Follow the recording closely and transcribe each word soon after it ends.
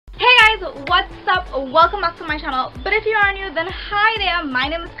guys, what's up? Welcome back to my channel. But if you are new, then hi there, my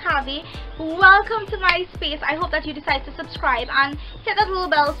name is Kavi. Welcome to my space. I hope that you decide to subscribe and hit that little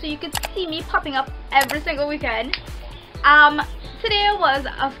bell so you can see me popping up every single weekend. Today was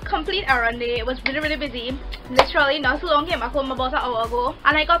a complete errand day. It was really busy. Literally not too long, came back home about an hour ago,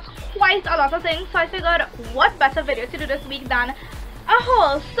 and I got quite a lot of things, so I figured what better video to do this week than a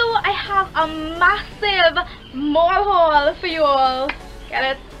haul. So I have a massive mall haul for you all. Get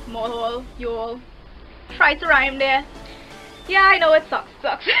it? Mall haul, you all. Try to rhyme there. Yeah, I know it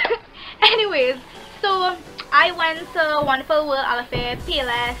sucks. Anyways, so I went to Wonderful World Alafay,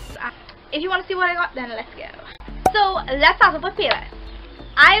 Payless. If you want to see what I got, then let's go. So let's start off with Payless.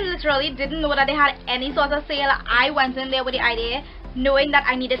 I literally didn't know that they had any sort of sale. I went in there with the idea knowing that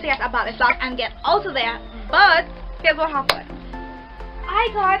I needed to get a ballet flap and get out of there. But here's what happened. I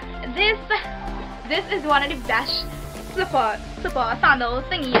got this. This is one of the best slipper sandal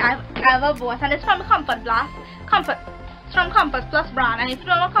thingy I've ever bought, and it's from Comfort Plus brand. And if you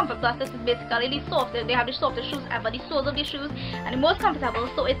don't know Comfort Plus, this is basically the softest. They have the softest shoes ever, the soles of the shoes, and the most comfortable.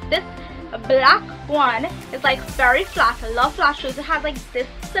 So it's this black one. It's like very flat. I love flat shoes. It has like this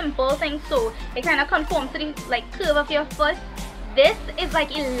simple thing, so it kind of conforms to the like curve of your foot. This is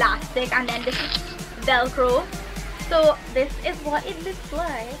like elastic, and then this is velcro. So this is what it looks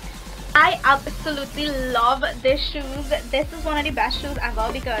like. I absolutely love this shoes. This is one of the best shoes ever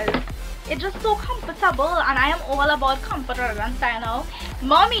because it's just so comfortable, and I am all about comfort rather than style now.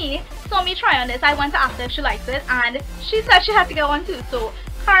 Mommy saw me try on this. I went to ask her if she likes it, and she said she had to get one too. So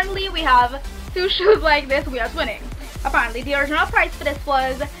currently we have two shoes like this. We are twinning. Apparently the original price for this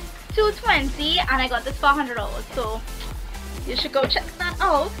was $220, and I got this for $100. So you should go check that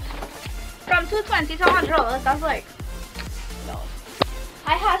out. From $220 to $100, that's like no.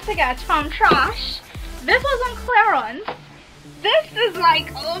 I had to get from trash. This was on clearance. This is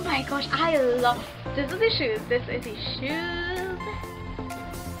like, oh my gosh, I love. This is the shoes. This is the shoes.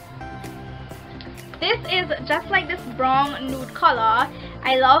 This is just like this brown nude color.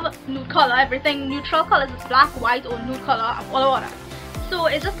 I love nude color. Everything neutral colors is black, white, or nude color. I'm all over that. So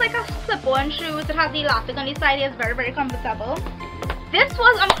it's just like a slip-on shoes. It has the elastic on the side. It's very comfortable. This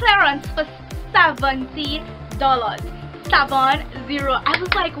was on clearance for $70. 70. I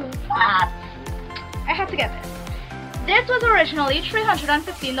was like, what? I had to get this. This was originally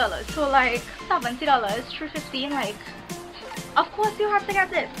 $315. So like $70, $315. Like, of course you have to get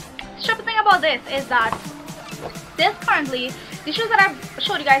this. Stupid thing about this is that this currently, the shoes that I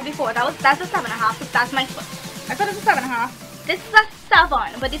showed you guys before, that's a 7.5, so that's my foot. I thought it was a 7.5. This is a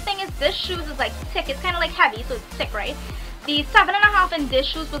 7, but the thing is, this shoes is like thick. It's kind of like heavy, so it's thick, right? The 7.5 in this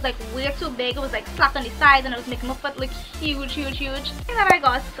shoes was like way too big. It was like flat on the sides, and it was making my foot look huge. The thing that I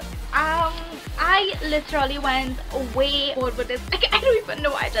got, I literally went way forward with this. I don't even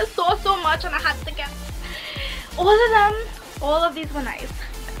know. I just saw so much, and I had to get all of them. All of these were nice.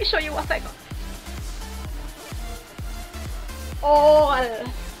 Let me show you what I got. All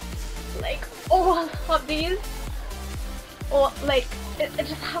of these. Or like it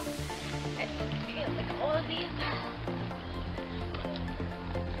just have like all of these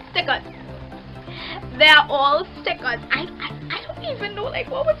stickers. They're all stickers. I don't even know like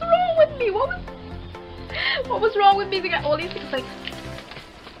what was wrong with me. What was wrong with me to get all these stickers? Like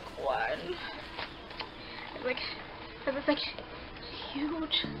one. It's like, cause it's like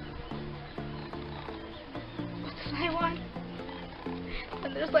huge. What's the I one?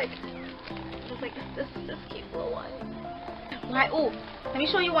 And there's like this cute little one. Right, oh, let me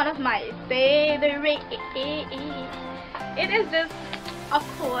show you one of my favorite. It is this, of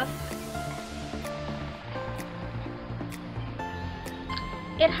course.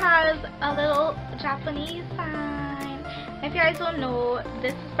 It has a little Japanese sign. If you guys don't know,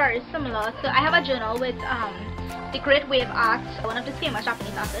 this is very similar. So I have a journal with the Great Wave Art, one of the famous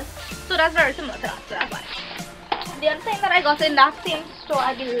Japanese artists. So that's very similar to that. So that's why. The other thing that I got in that same store,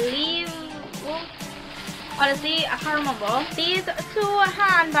 I believe. Honestly, I can't remember. These two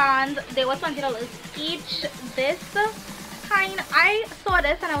handbands, they were $20 each. This kind, I saw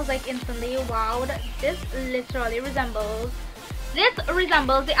this and I was like instantly wowed. This literally resembles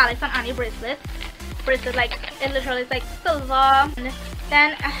the Alex and Annie bracelet. Like it literally is like silver. And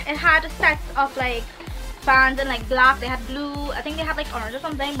then it had sets of like bands in like black. They had blue. I think they had like orange or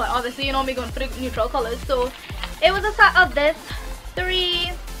something. But obviously, you know me going for the neutral colors. So it was a set of this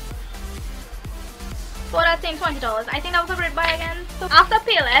 3. For that same $20. I think that was a great buy again. So after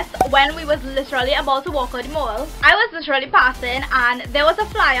Payless, when we was literally about to walk out the mall, I was literally passing, and there was a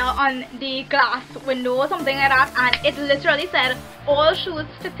flyer on the glass window or something like that, and it literally said all shoes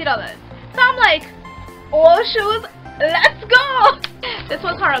 $50. So I'm like, all shoes, let's go. This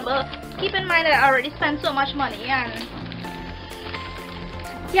was horrible. keep in mind that I already spent so much money, and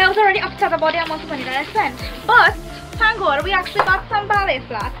yeah, I was already upset about the amount of money that I spent. But thank God we actually got some ballet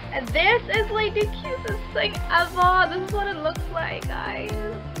flats. And this is like the cutest thing ever. This is what it looks like, guys.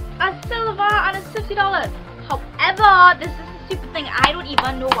 A silver and it's $50. However, this is a stupid thing. I don't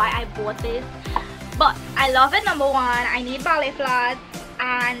even know why I bought this, but I love it. Number one, I need ballet flats,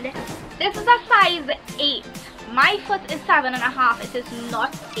 and this is a size 8. My foot is 7.5. It is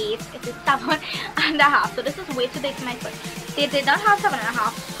not 8. It is 7.5. So this is way too big for my foot. They did not have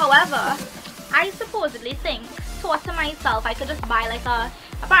 7.5. However, I supposedly thought to myself I could just buy like a,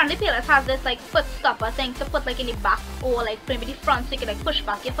 apparently Payless has this like foot stopper thing to put like in the back or like maybe the front, so you can like push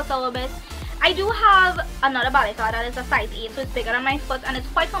back your foot a little bit. I do have another ballet flat that is a size 8, so it's bigger than my foot, and it's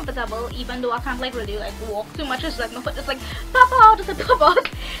quite comfortable even though I can't like really like walk too much. It's like my foot just like pop out, just like pop out.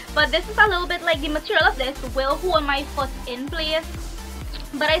 But this is a little bit like the material of this will hold my foot in place,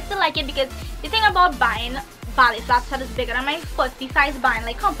 but I still like it because the thing about buying ballet flats that is bigger than my foot, besides buying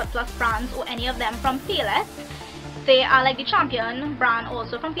like Comfort Plus brands or any of them from Payless, they are like the Champion brand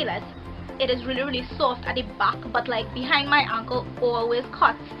also from Payless. It is really soft at the back, but like behind my ankle always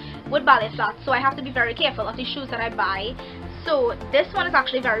cuts with ballet flats, so I have to be very careful of the shoes that I buy. So this one is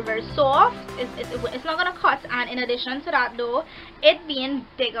actually very soft. It's not gonna cut, and in addition to that though, it being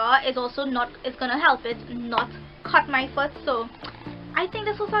bigger is also not, it's gonna help it not cut my foot. So I think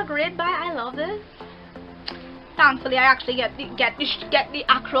this was a great buy. I love this. Thankfully I actually get the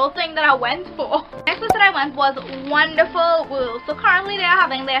actual thing that I went for. Next place that I went was Wonderful World. So currently they are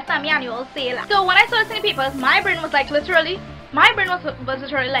having their semi-annual sale. So when I started seeing the papers, my brain was like literally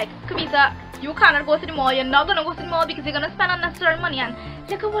like, Kavita, you cannot go to the mall. You're not gonna go to the mall because you're gonna spend unnecessary money. And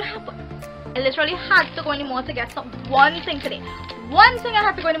look at what happened. I literally had to go in the mall to get one thing today. One thing I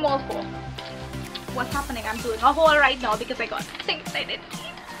had to go in the mall for. What's happening? I'm doing a haul right now because I got things I didn't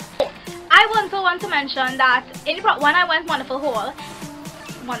need. I also want to mention that when I went Wonderful Haul,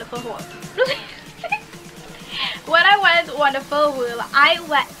 when I went Wonderful World, I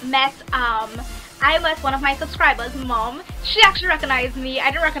met one of my subscribers' mom. She actually recognized me.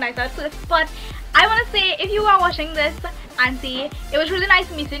 I didn't recognize her at first, but I want to say, if you are watching this, Auntie, it was really nice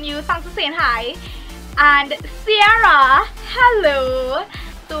meeting you. Thanks for saying hi. And Sierra, hello.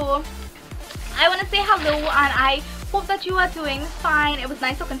 So I want to say hello, and I hope that you are doing fine. It was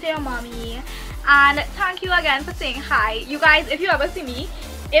nice talking to your mommy, and thank you again for saying hi. You guys, if you ever see me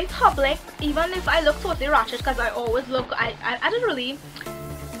in public, even if I look totally ratchet, because I always look, I don't really,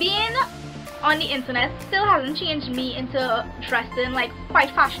 being on the internet still hasn't changed me into dressing like quite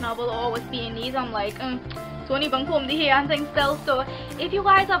fashionable or always being these. I'm like, don't even comb the hair and things still. So if you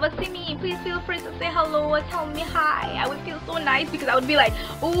guys ever see me, please feel free to say hello or tell me hi. I would feel so nice, because I would be like,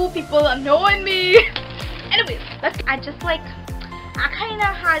 oh, people are knowing me. Anyways, I kind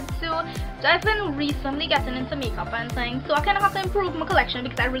of had to, so I've been recently getting into makeup and things, so I kind of have to improve my collection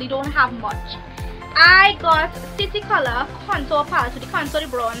because I really don't have much. I got City Color Contour Palette with the contour, the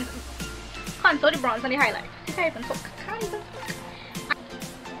bronze and the highlight.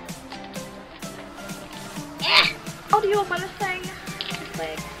 How do you open this thing? It's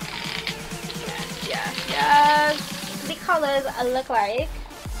like, yes. The colors look like.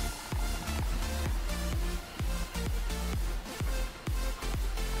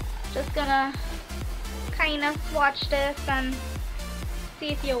 Just gonna kind of swatch this and see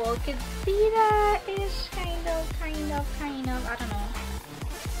if you all can see that. It's kind of, I don't know.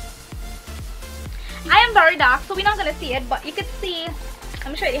 I am very dark, so we're not gonna see it, but you could see. Let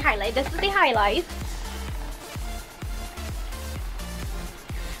me show you the highlight. This is the highlight.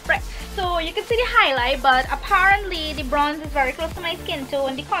 Right, so you can see the highlight, but apparently the bronze is very close to my skin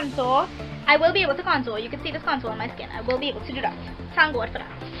tone. The contour, I will be able to contour. You can see this contour on my skin. I will be able to do that. Thank God for that.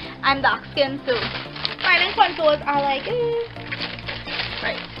 I'm dark skinned, so finding contours are like,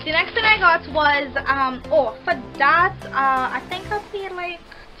 Right, the next thing I got was, for that, I think I paid like,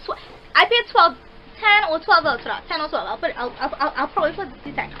 I paid 10 or 12 dollars for that. 10 or 12. I'll probably put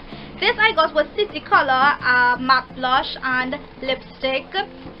the 10. This I got was City Color matte blush and lipstick.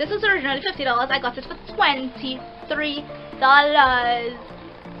 This was originally $50. I got it for $23. $23,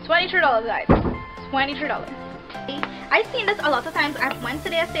 guys. $23. I've seen this a lot of times. I've went to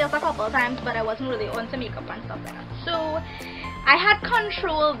their sales a couple of times, but I wasn't really onto makeup and stuff like that. So I had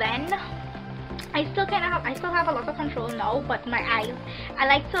control then. I still have a lot of control now, but my eyes, I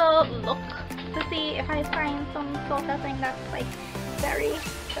like to look to see if I find some sort of thing that's like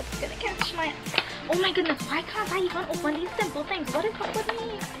that's gonna catch my, oh my goodness, why can't I even open these simple things? What is up with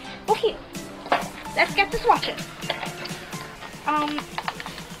me? Okay, let's get to swatching.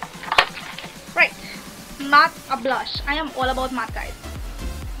 Right, matte blush. I am all about matte, guys.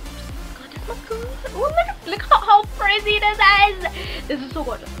 my god. Oh, look how crazy this is. This is so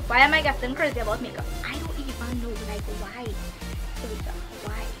gorgeous. Why am I getting crazy about makeup? I don't even know, like, why. Kavita,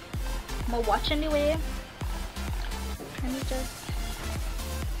 why? I'm gonna watch anyway. Let me just...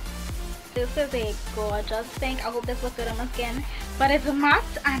 This is a gorgeous thing. I hope this looks good on my skin. But it's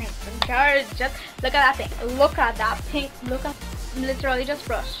matte and it's gorgeous. Look at that thing. Look at that pink. Look at... Literally just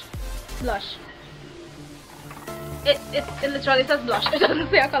blush. It literally says blush. It doesn't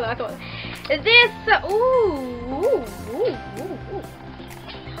say a color at all. This... Ooh.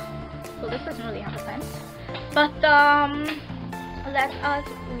 So this doesn't really have a scent. But, let us...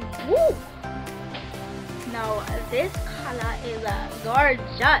 Woo! Now, this color is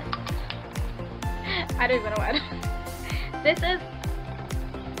gorgeous. I don't even know what. This is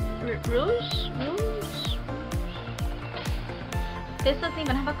rouge. This doesn't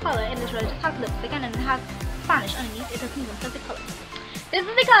even have a color. It literally just has lipstick and it has Spanish underneath. It doesn't even have the color. This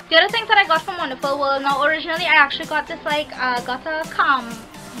is the color. The other things that I got from Wonderful World. Now, originally I actually got this like got a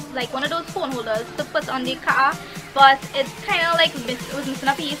like one of those phone holders to put on the car, but it's kind of like it was missing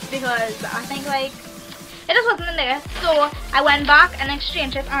a piece because I think like it just wasn't in there. So I went back and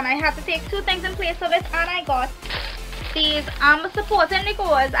exchanged it, and I had to take 2 things in place of it, and I got these supporting the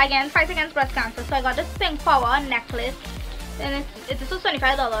cause against fight against breast cancer. So I got this pink power necklace, and it's just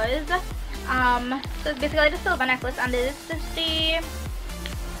 $25. So it's basically the silver necklace, and this is the,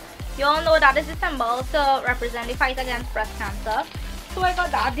 you all know that is the symbol to represent the fight against breast cancer. So I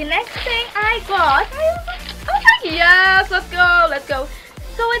got that. The next thing I got, I was like, yes, let's go.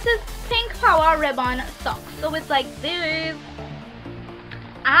 So it is pink power ribbon socks. So it's like this,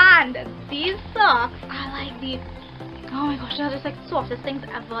 and these socks are like the, oh my gosh, they're just like softest things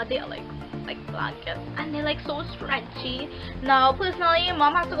ever. They're like blankets, and they're like so stretchy. Now personally,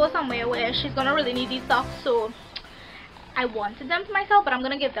 mom has to go somewhere where she's gonna really need these socks, so I wanted them for myself, but I'm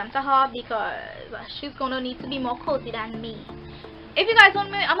gonna give them to her because she's gonna need to be more cozy than me. If you guys don't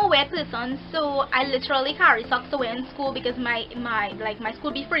know, I'm a weird person, so I literally carry socks to wear in school because my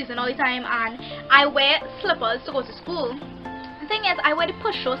school be freezing all the time, and I wear slippers to go to school. The thing is, I wear the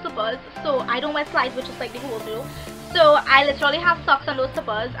push-show slippers, so I don't wear slides, which is like the whole deal. So I literally have socks on those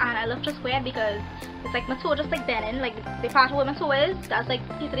slippers, and I look just weird because it's like my toe just like bending, like the part where my toe is, that's like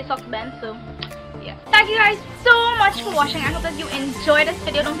easily socks bend. So yeah. Thank you guys so much for watching. I hope that you enjoyed this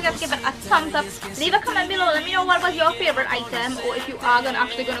video. Don't forget to give it a thumbs up. Leave a comment below. Let me know what was your favorite item, or if you are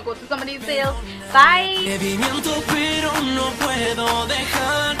actually gonna go to some of these sales. Bye.